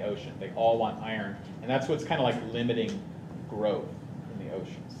thing in the ocean. They all want iron, and that's what's kind of like limiting growth in the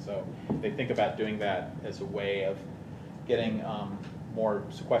oceans. So they think about doing that as a way of getting more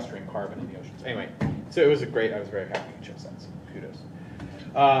sequestering carbon in the oceans. Anyway, so I was very happy you chose that, so kudos.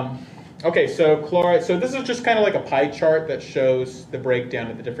 Okay, so chloride, so this is just kind of like a pie chart that shows the breakdown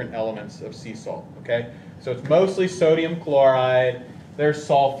of the different elements of sea salt, okay? So it's mostly sodium chloride, there's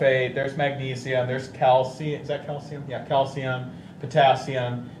sulfate, there's magnesium, there's calcium, is that calcium? Yeah, calcium,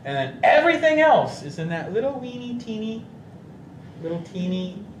 potassium, and then everything else is in that little teeny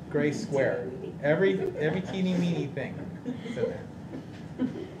gray square. Every teeny weeny thing is in there.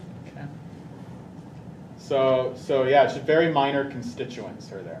 Okay. So yeah, it's just very minor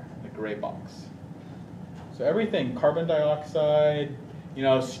constituents are there in the gray box. So everything, carbon dioxide,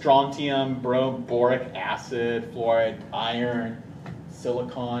 strontium, boric acid, fluoride, iron,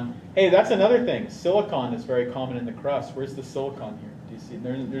 silicon. Hey, that's another thing. Silicon is very common in the crust. Where's the silicon here? Do you see?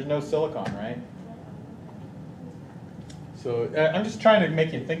 There's no silicon, right? So I'm just trying to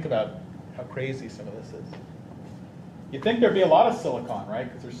make you think about how crazy some of this is. You'd think there'd be a lot of silicon, right?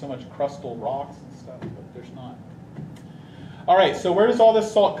 Because there's so much crustal rocks and stuff, but there's not. All right, so where does all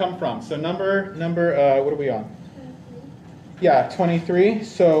this salt come from? So number, what are we on? 23. Yeah, 23.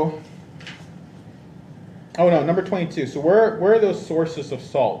 So, number 22. So where are those sources of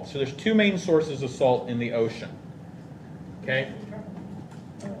salt? So there's two main sources of salt in the ocean. Okay?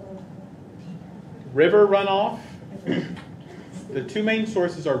 River runoff. The two main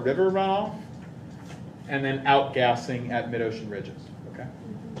sources are river runoff and then outgassing at mid-ocean ridges. Okay?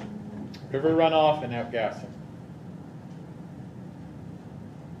 River runoff and outgassing.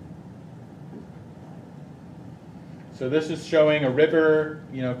 So this is showing a river,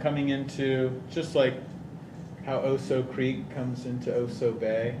 coming into, just like how Oso Creek comes into Oso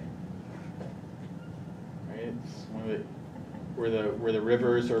Bay. Right? It's one of where the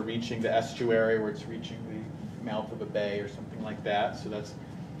rivers are reaching the estuary, where it's reaching the mouth of a bay or something like that. So that's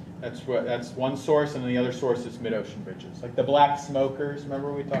one source, and then the other source is mid-ocean ridges, like the black smokers.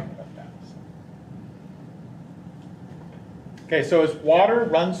 Remember we talked about that. Okay, so as water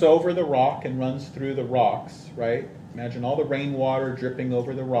runs over the rock and runs through the rocks, right? Imagine all the rainwater dripping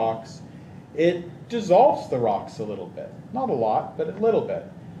over the rocks. It dissolves the rocks a little bit. Not a lot, but a little bit.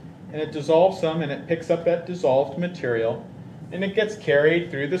 And it dissolves them, and it picks up that dissolved material, and it gets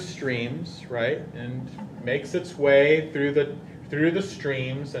carried through the streams, right? And makes its way through the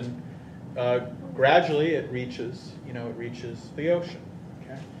streams, and gradually it reaches the ocean.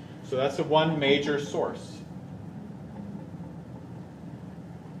 Okay, so that's the one major source.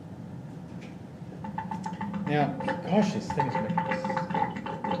 Now, gosh, these things are making this.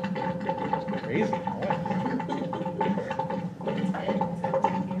 crazy. What?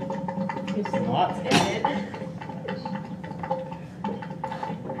 It's not.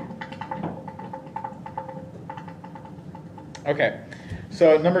 Okay,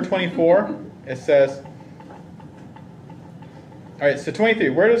 so number 24, it says, all right, so 23,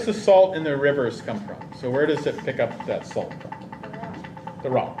 where does the salt in the rivers come from? So where does it pick up that salt from? The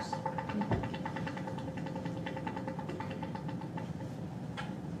rocks.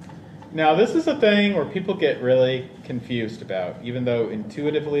 Now, this is a thing where people get really confused about, even though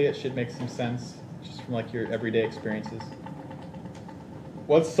intuitively it should make some sense, just from like your everyday experiences.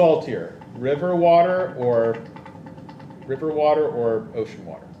 What's saltier, river water or ocean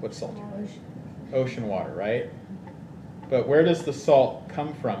water? What's saltier? Ocean water, right? But where does the salt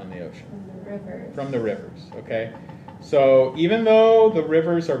come from in the ocean? From the rivers. From the rivers, okay? So even though the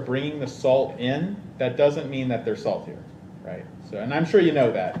rivers are bringing the salt in, that doesn't mean that they're saltier, right? So, and I'm sure you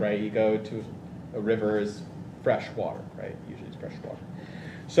know that, right? You go to a river is fresh water, right? Usually it's fresh water.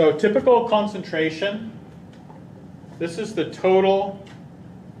 So typical concentration, this is the total,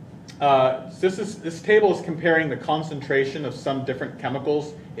 this table is comparing the concentration of some different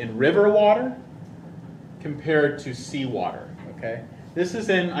chemicals in river water compared to seawater, okay? This is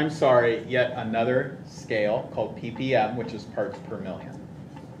in, I'm sorry, yet another scale called ppm, which is parts per million.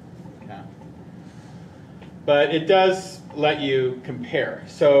 Okay. But it does let you compare.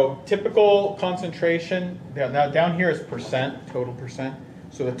 So typical concentration, now down here is percent, total percent.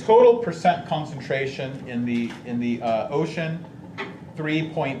 So the total percent concentration in the ocean,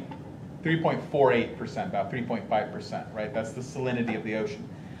 3.48%, about 3.5%, right? That's the salinity of the ocean.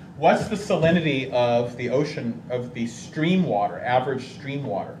 What's the salinity of the ocean, of the stream water, average stream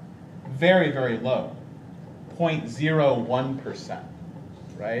water? Very, very low, 0.01%,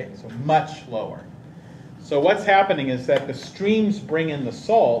 right? So much lower. So what's happening is that the streams bring in the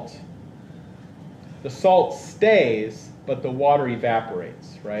salt stays, but the water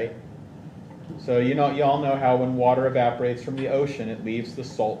evaporates, right? So you all know how when water evaporates from the ocean, it leaves the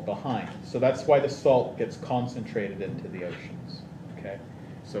salt behind. So that's why the salt gets concentrated into the oceans, okay?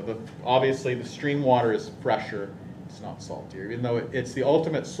 So obviously the stream water is fresher, it's not saltier. Even though it's the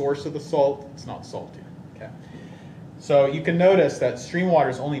ultimate source of the salt, it's not saltier, okay? So you can notice that stream water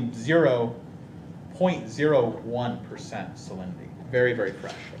is only 0.01% salinity. Very, very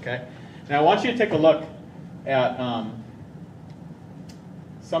fresh, okay? Now I want you to take a look at,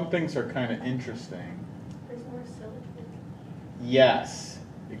 some things are kind of interesting. There's more silicate. Yes,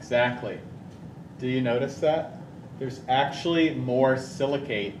 exactly. Do you notice that? There's actually more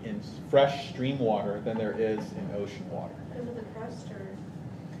silicate in fresh stream water than there is in ocean water. Because of the crust, or?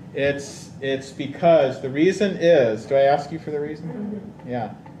 It's because the reason is, do I ask you for the reason? Mm-hmm.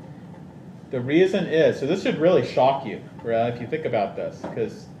 Yeah. The reason is, so this should really shock you, right, if you think about this,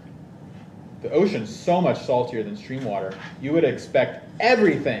 because the ocean's so much saltier than stream water, you would expect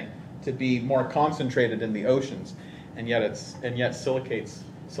everything to be more concentrated in the oceans, and yet silicate's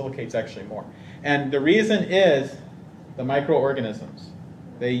actually more. And the reason is the microorganisms.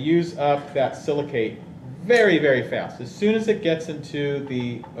 They use up that silicate very, very fast. As soon as it gets into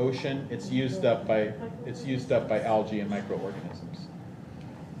the ocean, it's used up by algae and microorganisms.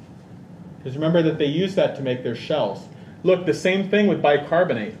 Because remember that they use that to make their shells. Look, the same thing with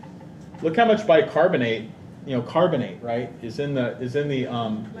bicarbonate. Look how much bicarbonate, carbonate, right, is in the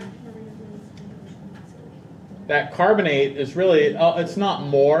that carbonate is really, it's not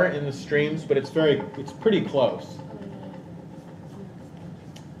more in the streams, but it's pretty close.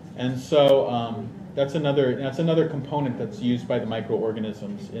 And so that's another component that's used by the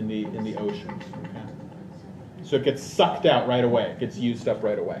microorganisms in the oceans. Okay? So it gets sucked out right away. It gets used up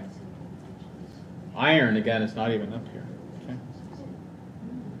right away. Iron, again, is not even up here.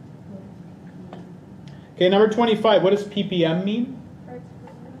 Okay, number 25, what does ppm mean?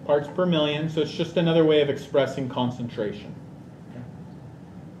 Parts per million, so it's just another way of expressing concentration.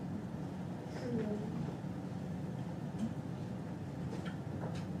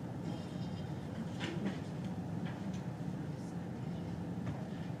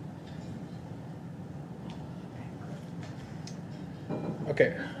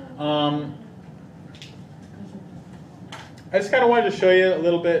 Okay. I just kind of wanted to show you a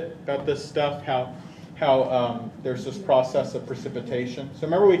little bit about this stuff, how there's this process of precipitation. So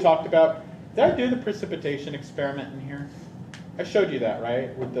remember we talked about, did I do the precipitation experiment in here? I showed you that, right?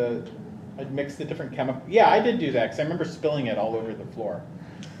 I'd mixed the different chemicals. Yeah, I did do that because I remember spilling it all over the floor.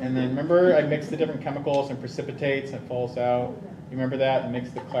 And then remember I mixed the different chemicals and precipitates and it falls out. You remember that? And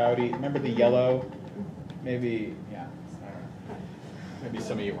mixed the cloudy. Remember the yellow? Maybe, yeah. I don't know. Maybe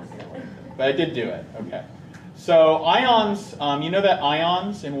some of you weren't here. But I did do it. Okay. So ions, you know that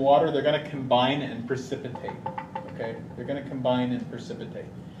ions in water, they're going to combine and precipitate. Okay, they're going to combine and precipitate.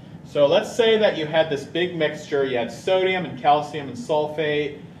 So let's say that you had this big mixture. You had sodium and calcium and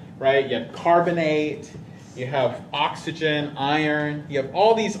sulfate, right? You have carbonate. You have oxygen, iron. You have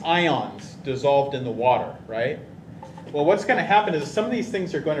all these ions dissolved in the water, right? Well, what's going to happen is some of these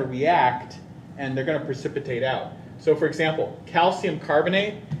things are going to react and they're going to precipitate out. So for example, calcium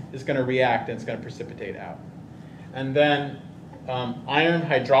carbonate is going to react and it's going to precipitate out. And then iron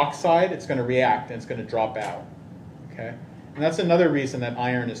hydroxide, it's going to react and it's going to drop out. Okay? And that's another reason that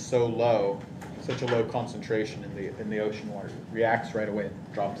iron is so low, such a low concentration in the ocean water. It reacts right away,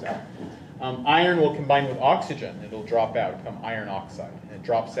 it drops out. Iron will combine with oxygen, it'll drop out, become iron oxide. And it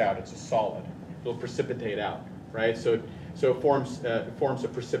drops out, it's a solid. It'll precipitate out, right? So it forms a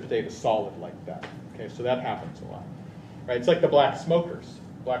precipitate, a solid like that. Okay, so that happens a lot. Right? It's like the black smokers.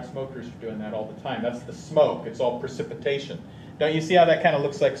 Black smokers are doing that all the time. That's the smoke. It's all precipitation. Don't you see how that kind of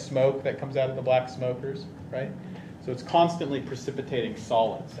looks like smoke that comes out of the black smokers, right? So it's constantly precipitating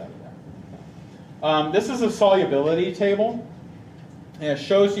solids out of that. This is a solubility table. And it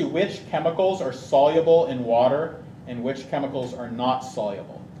shows you which chemicals are soluble in water and which chemicals are not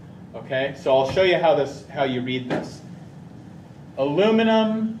soluble. Okay, so I'll show you how you read this.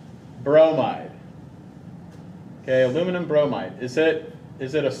 Aluminum bromide. Okay, aluminum bromide. Is it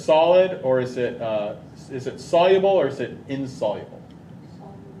a solid or is it soluble or is it insoluble?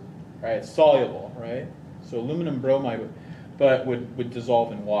 Right, it's soluble, right? So aluminum bromide would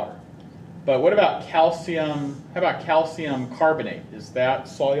dissolve in water. But what about calcium? How about calcium carbonate? Is that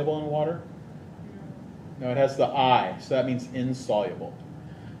soluble in water? No, it has the I, so that means insoluble.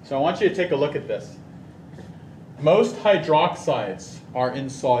 So I want you to take a look at this. Most hydroxides are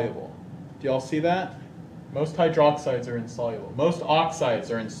insoluble. Do y'all see that? Most hydroxides are insoluble. Most oxides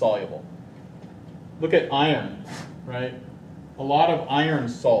are insoluble. Look at iron, right? A lot of iron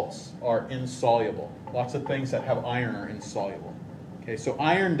salts are insoluble. Lots of things that have iron are insoluble. Okay, so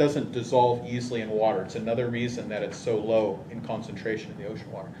iron doesn't dissolve easily in water. It's another reason that it's so low in concentration in the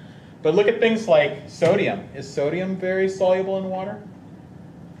ocean water. But look at things like sodium. Is sodium very soluble in water?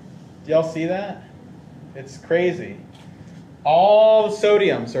 Do y'all see that? It's crazy. All the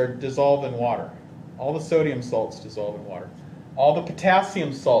sodiums are dissolved in water. All the sodium salts dissolve in water. All the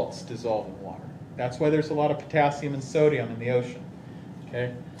potassium salts dissolve in water. That's why there's a lot of potassium and sodium in the ocean.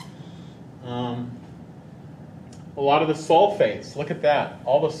 Okay. A lot of the sulfates, look at that.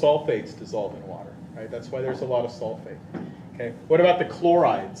 All the sulfates dissolve in water, right? That's why there's a lot of sulfate. Okay. What about the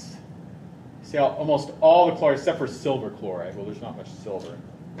chlorides? See how almost all the chlorides, except for silver chloride. Well, there's not much silver in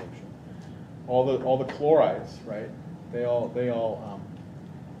the ocean. All the chlorides, right? They all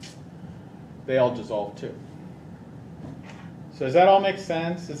dissolve too. So does that all make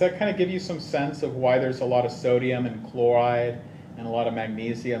sense? Does that kind of give you some sense of why there's a lot of sodium and chloride and a lot of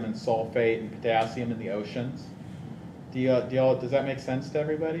magnesium and sulfate and potassium in the oceans? Does that make sense to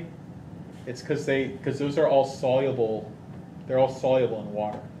everybody? It's because those are all soluble. They're all soluble in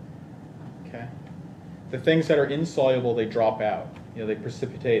water. Okay. The things that are insoluble, they drop out. You know, they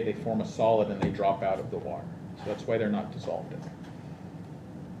precipitate, they form a solid, and they drop out of the water. So that's why they're not dissolved in there.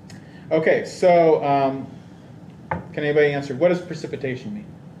 Okay, so can anybody answer? What does precipitation mean?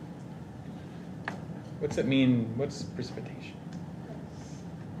 What's it mean? What's precipitation?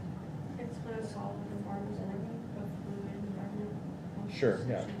 It's when a solid forms in a fluid environment. Sure,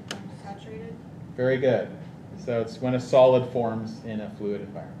 yeah. Saturated. Very good. So it's when a solid forms in a fluid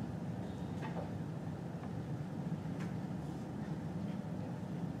environment.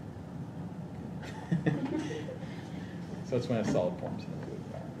 So it's when a solid forms in a fluid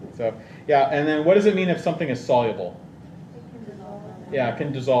environment. So yeah, and then what does it mean if something is soluble? It can dissolve in water. Yeah, it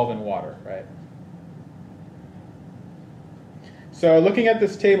can dissolve in water, right? So looking at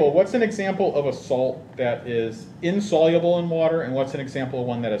this table, what's an example of a salt that is insoluble in water, and what's an example of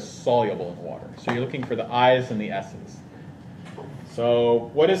one that is soluble in water? So you're looking for the I's and the S's.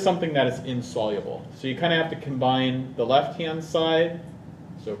 So what is something that is insoluble? So you kind of have to combine the left-hand side,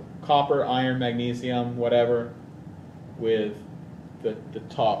 so copper, iron, magnesium, whatever, with the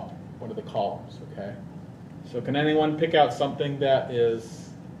top, one of the columns, okay? So can anyone pick out something that is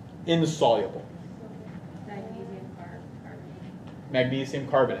insoluble? Magnesium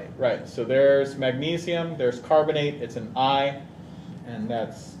carbonate, right. So there's magnesium, there's carbonate, it's an I, and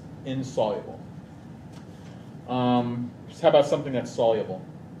that's insoluble. So how about something that's soluble?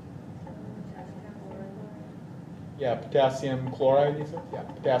 Yeah, potassium chloride, you said? Yeah,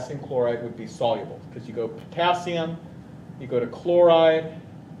 potassium chloride would be soluble, because you go potassium, you go to chloride,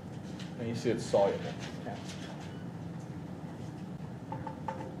 and you see it's soluble. Yeah.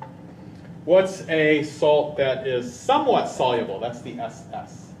 What's a salt that is somewhat soluble? That's the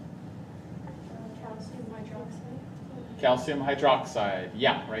SS. Calcium hydroxide. Calcium hydroxide.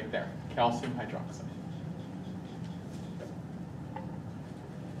 Yeah, right there. Calcium hydroxide.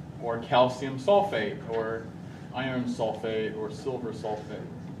 Or calcium sulfate, or iron sulfate, or silver sulfate.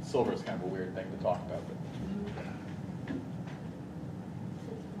 Silver is kind of a weird thing to talk about. But.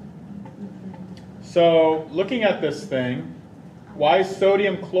 So looking at this thing, why is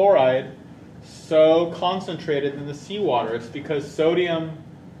sodium chloride so concentrated in the seawater? It's because sodium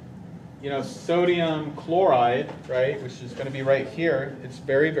chloride, right, which is going to be right here, it's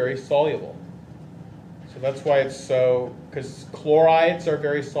very, very soluble. So that's why it's so, because chlorides are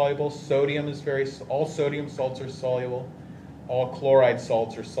very soluble, sodium is all sodium salts are soluble, all chloride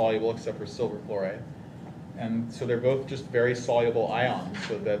salts are soluble except for silver chloride. And so they're both just very soluble ions,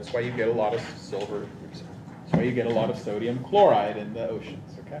 so that's why you get a lot of that's why you get a lot of sodium chloride in the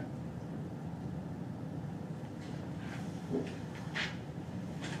oceans, okay?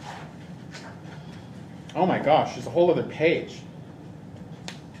 Oh my gosh, there's a whole other page.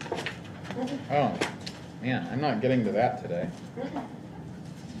 Oh, man, I'm not getting to that today.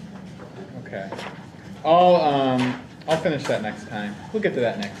 Okay. I'll finish that next time. We'll get to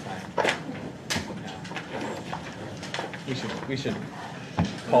that next time. We should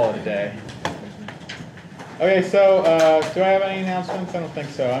call it a day. Okay, so do I have any announcements? I don't think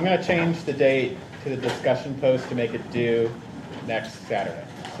so. I'm going to change the date to the discussion post to make it due next Saturday.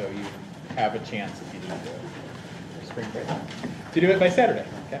 So you have a chance if you need to spring break to do it by Saturday.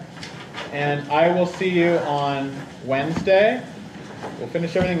 Okay. And I will see you on Wednesday. We'll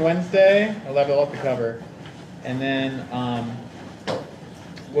finish everything Wednesday. I'll have a lot to cover. And then,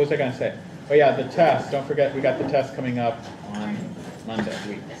 what was I going to say? Oh yeah, the test. Don't forget, we got the test coming up on Monday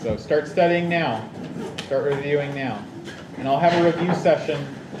week. So start studying now. Start reviewing now. And I'll have a review session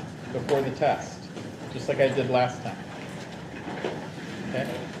before the test, just like I did last time. Okay?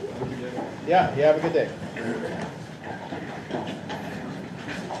 Yeah, you have a good day. I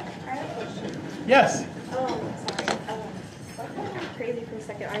have a question. Yes? Oh, sorry. I'm crazy for a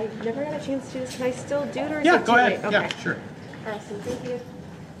second. I never got a chance to do this. Can I still do it, or is Yeah, it go too ahead. late? Yeah, Okay. sure. Awesome. Thank you.